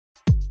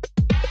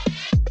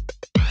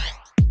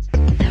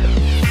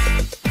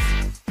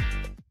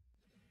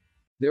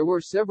There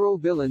were several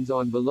villains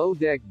on Below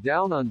Deck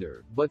Down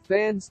Under, but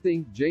fans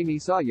think Jamie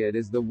Sayed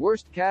is the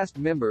worst cast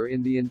member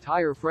in the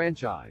entire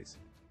franchise.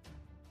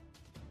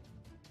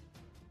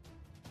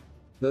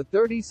 The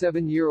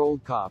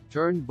 37-year-old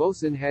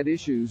cop-turned-bosun had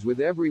issues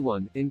with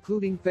everyone,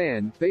 including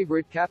fan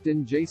favorite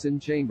Captain Jason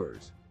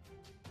Chambers.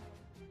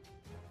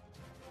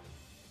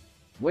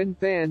 When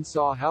fans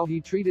saw how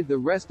he treated the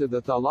rest of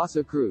the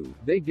Thalassa crew,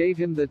 they gave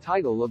him the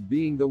title of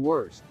being the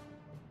worst.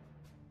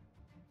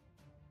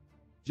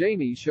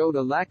 Jamie showed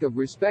a lack of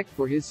respect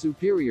for his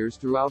superiors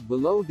throughout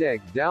Below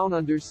Deck Down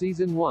Under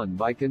Season 1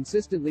 by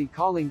consistently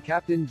calling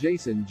Captain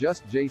Jason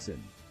just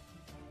Jason.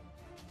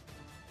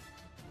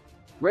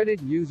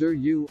 Reddit user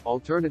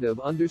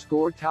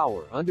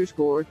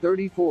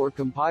U_Tower_34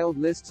 compiled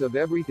lists of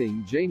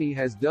everything Jamie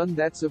has done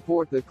that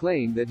support the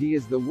claim that he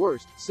is the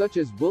worst, such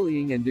as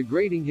bullying and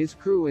degrading his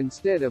crew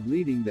instead of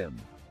leading them.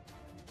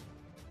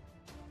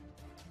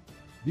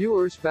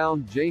 Viewers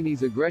found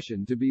Jamie's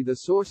aggression to be the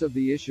source of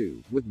the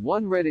issue, with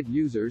one Reddit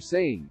user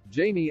saying,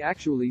 "Jamie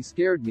actually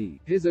scared me,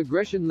 his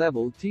aggression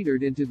level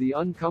teetered into the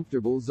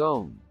uncomfortable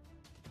zone."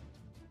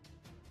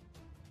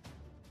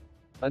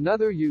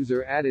 Another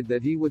user added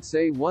that he would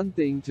say one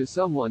thing to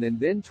someone and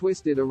then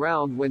twist it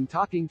around when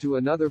talking to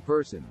another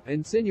person,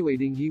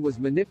 insinuating he was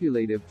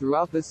manipulative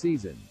throughout the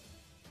season.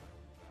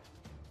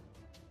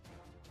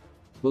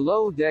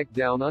 Below Deck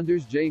Down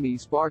Under's Jamie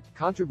sparked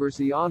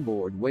controversy on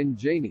board when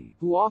Jamie,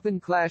 who often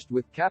clashed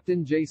with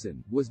Captain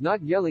Jason, was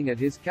not yelling at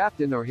his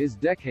captain or his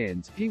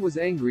deckhands, he was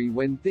angry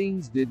when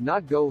things did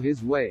not go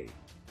his way.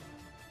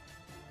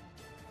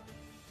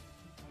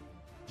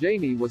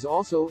 Jamie was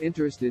also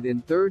interested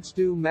in third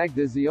Stu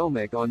Magda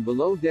Ziomek on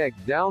Below Deck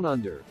Down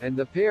Under, and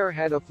the pair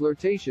had a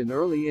flirtation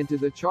early into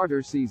the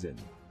charter season.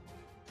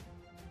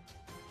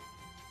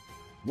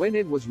 When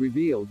it was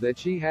revealed that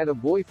she had a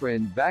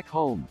boyfriend back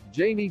home,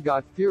 Jamie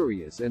got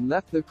furious and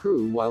left the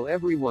crew while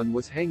everyone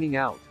was hanging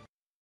out.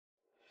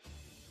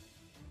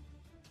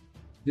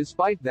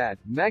 Despite that,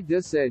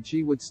 Magda said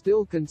she would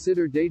still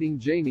consider dating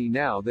Jamie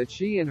now that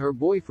she and her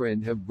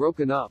boyfriend have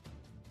broken up.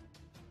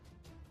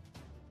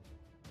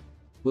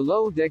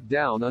 Below Deck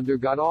Down Under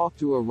got off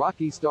to a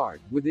rocky start,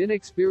 with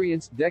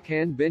inexperienced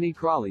deckhand Benny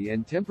Crawley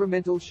and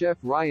temperamental chef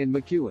Ryan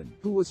McEwen,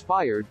 who was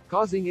fired,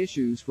 causing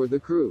issues for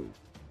the crew.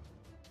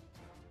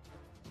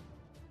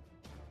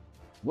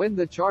 When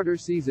the charter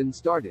season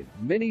started,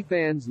 many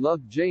fans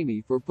loved Jamie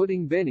for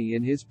putting Benny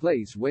in his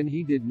place when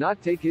he did not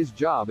take his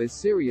job as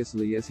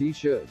seriously as he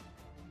should.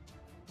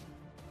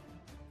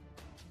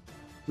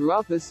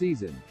 Throughout the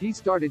season, he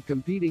started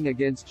competing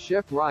against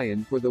Chef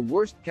Ryan for the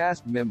worst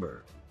cast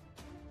member.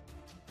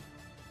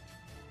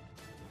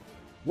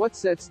 What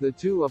sets the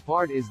two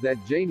apart is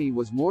that Jamie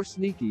was more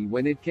sneaky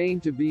when it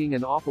came to being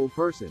an awful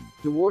person,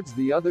 towards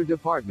the other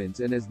departments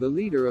and as the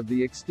leader of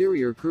the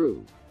exterior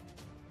crew.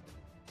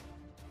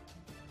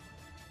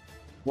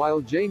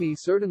 While Jamie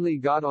certainly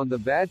got on the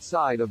bad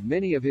side of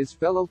many of his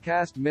fellow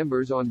cast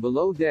members on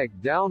Below Deck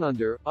Down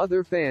Under,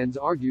 other fans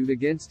argued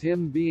against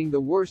him being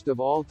the worst of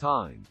all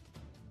time.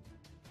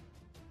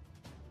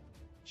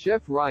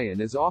 Chef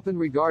Ryan is often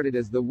regarded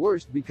as the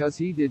worst because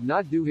he did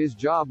not do his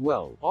job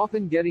well,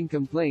 often getting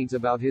complaints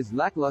about his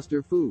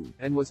lackluster food,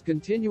 and was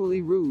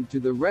continually rude to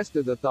the rest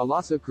of the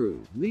Thalassa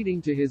crew,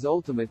 leading to his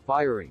ultimate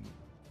firing.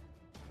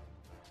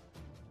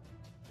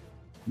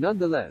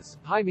 Nonetheless,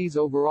 Jaime's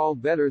overall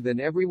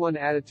better-than-everyone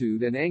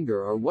attitude and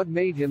anger are what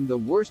made him the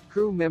worst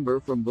crew member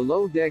from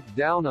Below Deck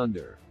Down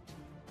Under.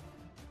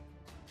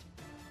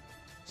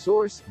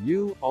 Source: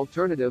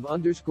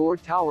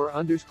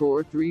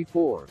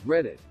 U_Tower_34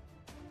 Reddit.